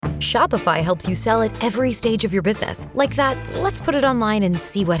Shopify helps you sell at every stage of your business. Like that, let's put it online and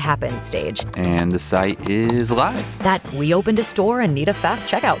see what happens stage. And the site is live. That we opened a store and need a fast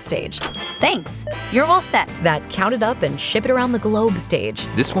checkout stage. Thanks. You're all set. That count it up and ship it around the globe stage.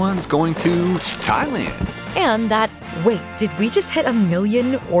 This one's going to Thailand. And that, wait, did we just hit 1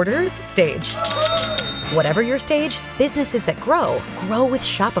 million orders stage? Whatever your stage, businesses that grow with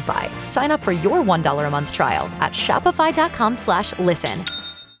Shopify. Sign up for your $1 a month trial at shopify.com/listen.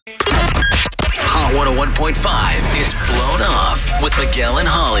 Hot 101.5 is Blown Off with Miguel and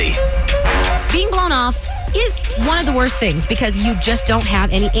Holly. Being blown off is one of the worst things because you just don't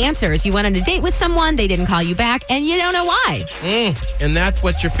have any answers. You went on a date with someone, they didn't call you back, and you don't know why. And that's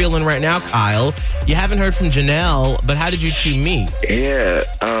what you're feeling right now, Kyle. You haven't heard from Janel, but how did you two meet? Yeah,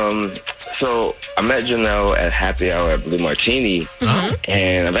 so I met Janelle at Happy Hour at Blue Martini,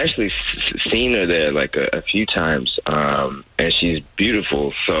 and I've actually seen her there like a few times, and she's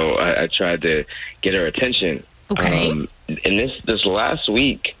beautiful, so I tried to get her attention. Okay. And this last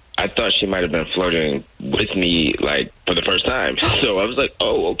week, I thought she might have been flirting with me, like, for the first time. So I was like,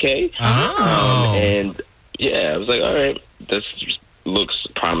 oh, okay. And, yeah, I was like, all right, this looks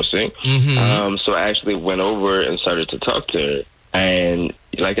promising. So I actually went over and started to talk to her. And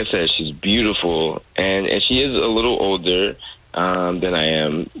like I said, she's beautiful. And she is a little older than I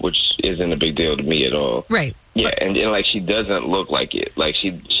am, which isn't a big deal to me at all. Right. Yeah, and like, she doesn't look like it. Like,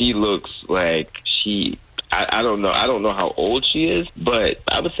 she looks like I don't know. I don't know how old she is, but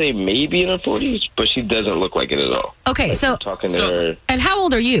I would say maybe in her 40s, but she doesn't look like it at all. Okay, like, so talking to her. And how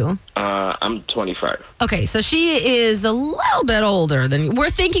old are you? I'm 25. Okay, so she is a little bit older than we're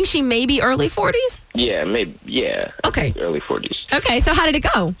thinking. She may be early 40s. Yeah, maybe. Yeah. Okay. Early 40s. Okay, so how did it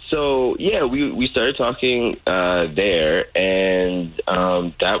go? So yeah, we started talking there, and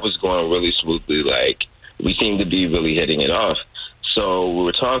that was going really smoothly. Like, we seemed to be really hitting it off. So we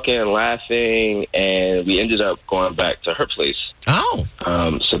were talking, laughing, and we ended up going back to her place. Oh.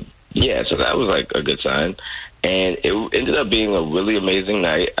 So that was like a good sign. And it ended up being a really amazing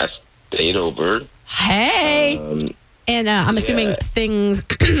night. I stayed over. Hey. And I'm assuming things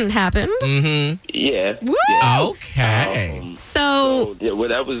happened. Yeah. Woo! Yeah. Okay. So yeah, well,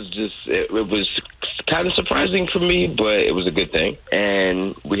 that was just, it was kind of surprising for me, but it was a good thing.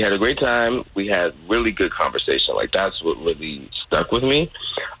 And we had a great time. We had really good conversation. Like, that's what really stuck with me.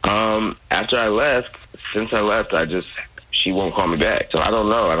 Since I left, she won't call me back. So I don't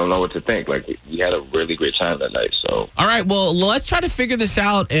know. I don't know what to think. Like, we had a really great time that night. So. All right. Well, let's try to figure this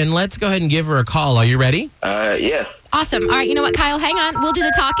out, and let's go ahead and give her a call. Are you ready? Yeah. Awesome. All right. You know what, Kyle? Hang on. We'll do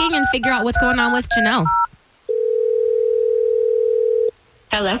the talking and figure out what's going on with Janelle.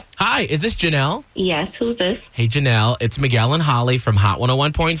 Hello. Hi. Is this Janelle? Yes. Who's this? Hey, Janelle. It's Miguel and Holly from Hot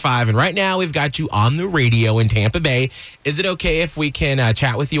 101.5. And right now, we've got you on the radio in Tampa Bay. Is it okay if we can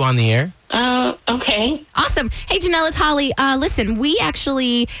chat with you on the air? Okay. Awesome. Hey, Janelle, it's Holly. Listen, we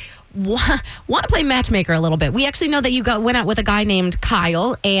actually want to play matchmaker a little bit. We actually know that you went out with a guy named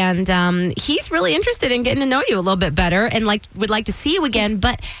Kyle, and he's really interested in getting to know you a little bit better and would like to see you again,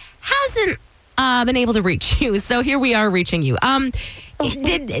 but hasn't been able to reach you. So here we are reaching you.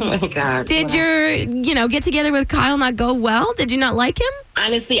 Did oh my God. Did your get together with Kyle not go well? Did you not like him?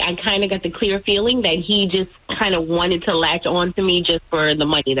 Honestly, I kind of got the clear feeling that he just kind of wanted to latch on to me just for the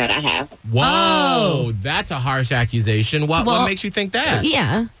money that I have. Whoa, that's a harsh accusation. What makes you think that?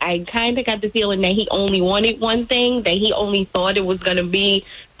 Yeah. I kind of got the feeling that he only wanted one thing, that he only thought it was going to be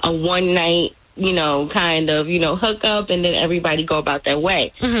a one night, kind of, hook up and then everybody go about their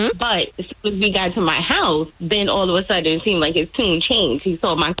way. But as soon as we got to my house, then all of a sudden it seemed like his tune changed. He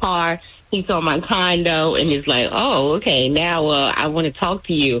saw my car, he saw my condo, and it's like, oh, okay, now I want to talk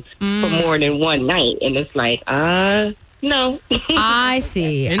to you for more than one night. And it's like, no. I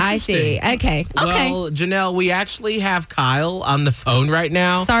see. Okay. Well, Janelle, we actually have Kyle on the phone right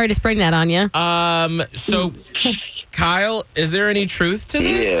now. Sorry to spring that on you. So, Kyle, is there any truth to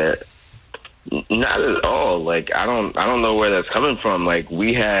this? Not at all. Like, I don't know where that's coming from. Like,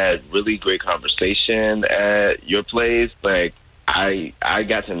 we had really great conversation at your place. Like, I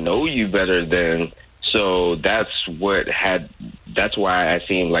got to know you better then. So that's why I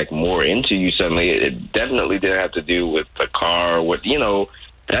seemed like more into you suddenly. It definitely didn't have to do with the car or what,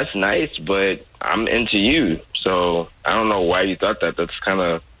 that's nice, but I'm into you. So I don't know why you thought that. That's kind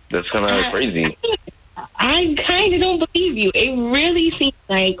of crazy. I kind of don't believe you. It really seems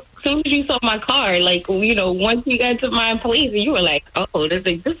like as soon as you saw my car, like, once you got to my place and you were like, oh, this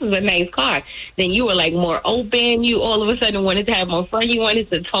is a nice car. Then you were like more open. You all of a sudden wanted to have more fun. You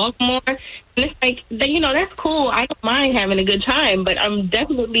wanted to talk more. And it's like, that's cool. I don't mind having a good time, but I'm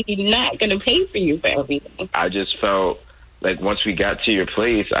definitely not going to pay for you for everything. I just felt like once we got to your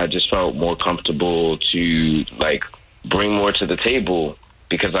place, I just felt more comfortable to like bring more to the table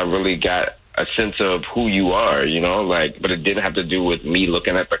because I really got a sense of who you are, you know, like, but it didn't have to do with me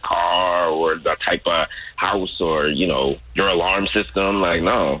looking at the car or the type of house or, you know, your alarm system. Like,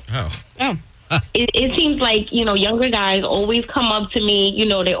 no. Oh. It seems like, you know, younger guys always come up to me, you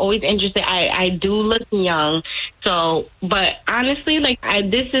know, they're always interested. I do look young. So, but honestly, like,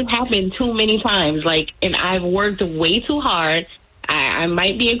 this has happened too many times. Like, and I've worked way too hard. I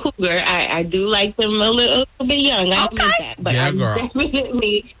might be a cougar. I do like them a little bit young. I admit that. But Yeah, I'm girl.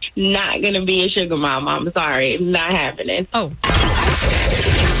 definitely not going to be a sugar mom. I'm sorry. It's not happening. Oh.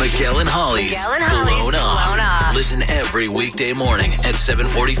 Miguel and Holly's Blown Off. Listen every weekday morning at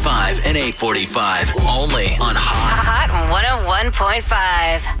 7:45 and 8:45. Only on Hot. Hot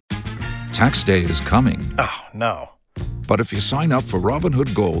 101.5. Tax day is coming. Oh, no. But if you sign up for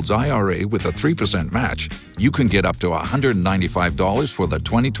Robinhood Gold's IRA with a 3% match, you can get up to $195 for the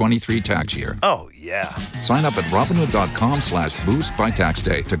 2023 tax year. Oh, yeah. Sign up at Robinhood.com/boost by tax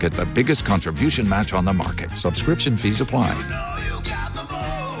day to get the biggest contribution match on the market. Subscription fees apply.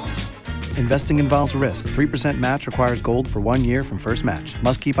 Investing involves risk. 3% match requires gold for 1 year from first match.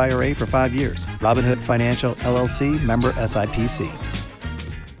 Must keep IRA for 5 years. Robinhood Financial, LLC, member SIPC.